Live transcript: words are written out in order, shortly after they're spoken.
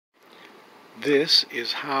This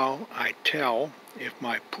is how I tell if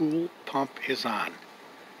my pool pump is on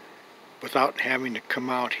without having to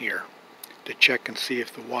come out here to check and see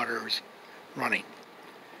if the water is running.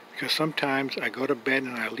 Because sometimes I go to bed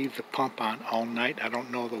and I leave the pump on all night. I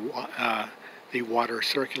don't know the water is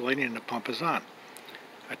circulating and the pump is on.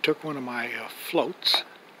 I took one of my floats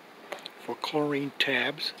for chlorine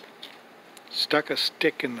tabs, stuck a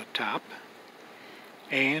stick in the top,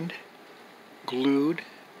 and glued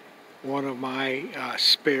one of my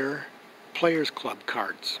spare Players Club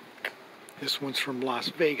cards. This one's from Las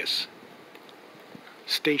Vegas,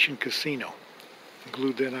 Station Casino.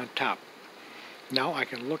 Glued that on top. Now I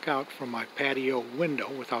can look out from my patio window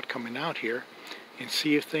without coming out here and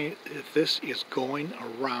see if this is going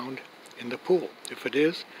around in the pool. If it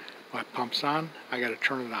is, my pump's on, I got to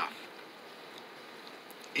turn it off.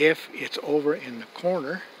 If it's over in the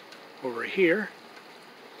corner, over here,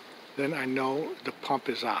 then I know the pump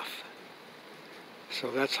is off. So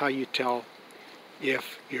that's how you tell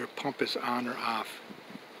if your pump is on or off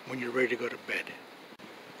when you're ready to go to bed.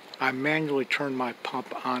 I manually turn my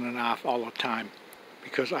pump on and off all the time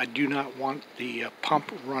because I do not want the pump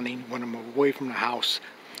running when I'm away from the house.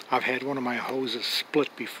 I've had one of my hoses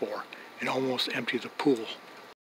split before and almost empty the pool.